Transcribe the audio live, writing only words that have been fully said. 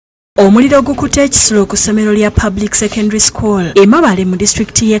Omuliro gukutte Ekisulo ku ssomero lya Public Secondary School e Mabaale mu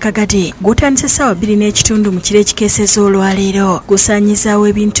district y'e Kagadi gutandise ssaawa 2:30 mu kiro ekikeeseza olwaleero. Gusaanyizaawo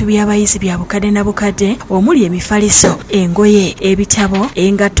ebintu by'abayizi bya bukadde na bukadde omuli emifaliso, engoye, ebitabo,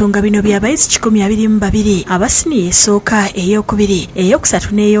 engatto nga bino by'abayizi 122 abasiniya esooka, ey'okubiri,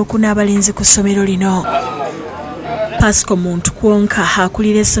 ey'okusatu n'ey'okuna abalenzi ku ssomero lino. Pasco muntu kwonka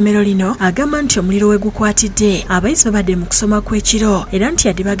akulira essomero lino agamba nti omuliro we gukwatidde abayizi babadde mu kusoma kw'ekiro era nti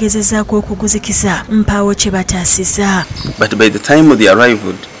yadde bagezezaako okuguzikiza mpaawo kye bataasiza. But by the time they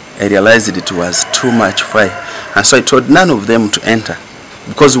arrived, I realized it was too much fire, and so I told none of them to enter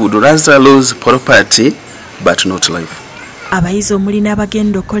because we would rather lose property but not life. Abayizi omuli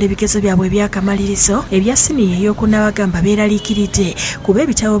n'abagenda okukola ebigezo byabwe eby'akamalirizo ebya siniya ey'okuna bagamba beeraliikiridde kuba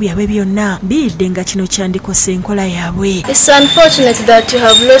ebitabo byabwe byonna biyidde nga kino kyandikosa enkola yaabwe. It's unfortunate that you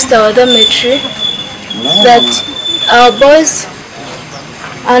have lost our dormitory, that our boys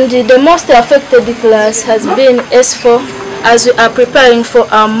and the most affected class has been S4 as we are preparing for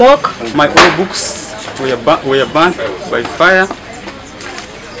our mock. My old books were burnt by fire,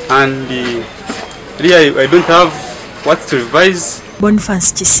 and really I don't have what to revise.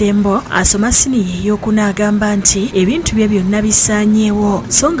 Boniface Kisembo asoma siniya ey'okuna agamba nti ebintu bye byonna bisaanyeewo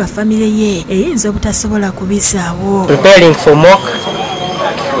so nga famire ye eyinza obutasobola kubizaawo. Preparing for mock,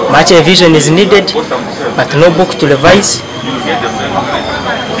 much revision is needed but no book to revise.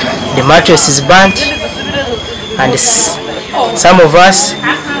 The mattress is burnt and some of us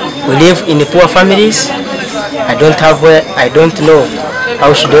we live in poor families. I don't know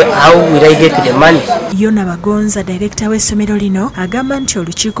how will I get the money. Yona Bagonza, director w'essomero lino, agamba nti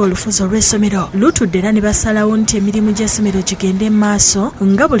olukiiko olufuzi olw'essomero lutudde era ne basalawo nti emirimu gy'essomero gigende maaso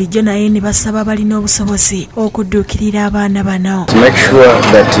nga bulijjo naye ne basaba abalina obusobozi okudduukirira abaana bano. To make sure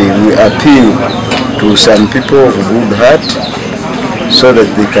that we appeal to some people of good heart so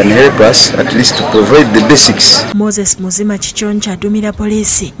that they can help us at least to provide the basics. Moses Muzima Kichoncha adumira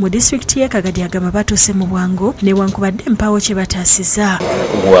poliisi mu district y'e Kagadi agamba batuuse mu bwangu newankubadde mpaawo kye bataasiza.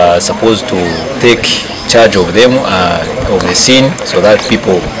 We are supposed to take charge of them of the scene so that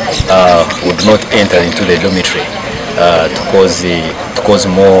people would not enter into the dormitory to cause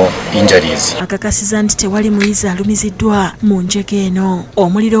more injuries. Akakasiza nti tewali muyizi alumiziddwa mu njega eno.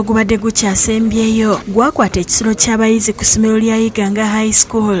 Omuliro ogubadde gukyasembyeyo gwakwata ekisulo ky'abayizi ku ssomero lya Iganga High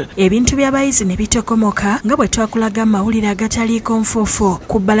School. Ebintu by'abayizi ne bitokomoka nga bwe twakulaga amawulire agataliikonfuufu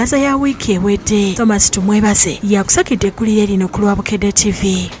ku bbalaza ya wiiki ewedde. Thomas Tumwebaze yakusakidde eggulire lino ku lwa Bukedde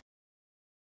TV.